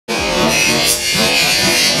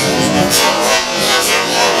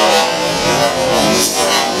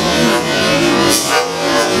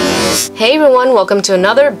Hey everyone, welcome to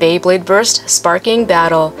another Beyblade Burst Sparking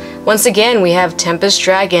battle. Once again, we have Tempest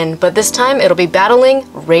Dragon, but this time it'll be battling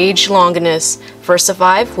Rage Longinus. First to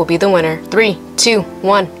 5 will be the winner. 3, 2,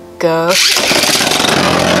 1, go.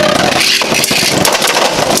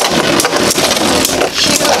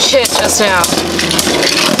 Huge hit just now.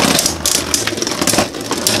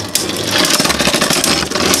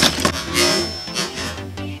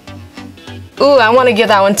 Ooh, I want to give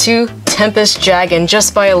that one to Tempest Dragon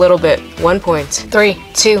just by a little bit. 1 point. 3,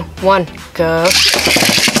 2, 1, go.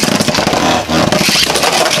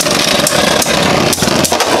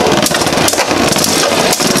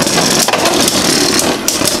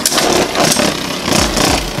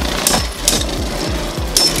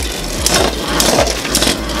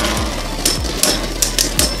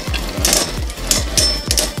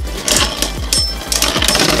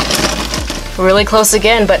 Really close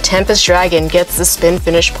again, but Tempest Dragon gets the spin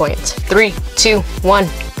finish point. 3, 2, 1,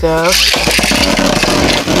 go.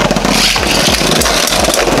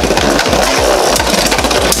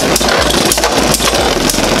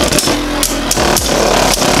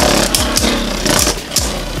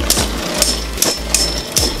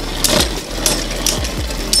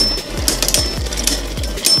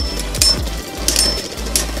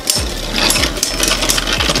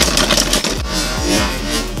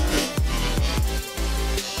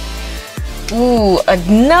 Ooh,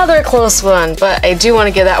 another close one, but I do want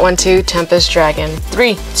to give that one to Tempest Dragon.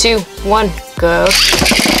 3, 2, 1, go.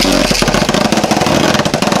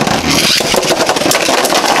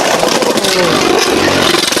 Ooh.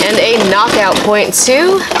 And a knockout point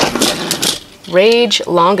to Rage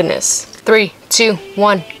Longinus. 3, 2,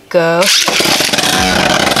 1, go.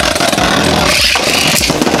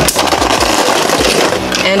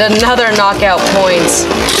 And another knockout point.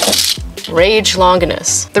 Rage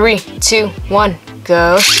Longinus. 3, 2, 1,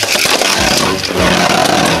 go.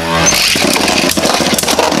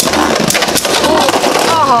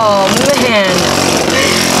 Oh man.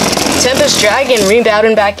 Tempest Dragon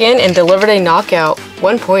rebounded back in and delivered a knockout.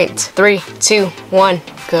 1 point. 3, 2, 1,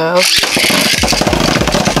 go.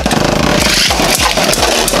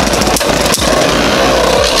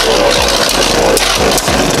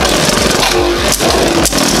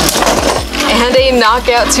 And a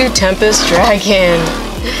knockout to Tempest Dragon.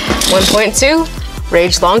 1.2,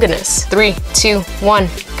 Rage Longinus. 3, 2, 1,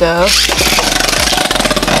 go.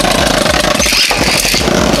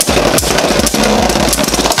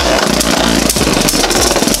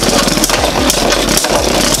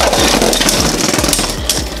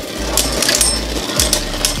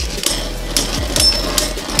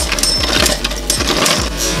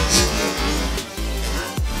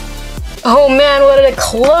 Oh man, what a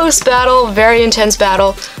close battle, very intense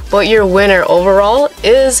battle, but your winner overall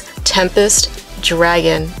is Tempest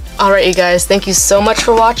Dragon. Alright you guys, thank you so much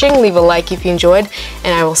for watching, leave a like if you enjoyed,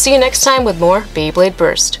 and I will see you next time with more Beyblade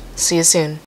Burst. See you soon.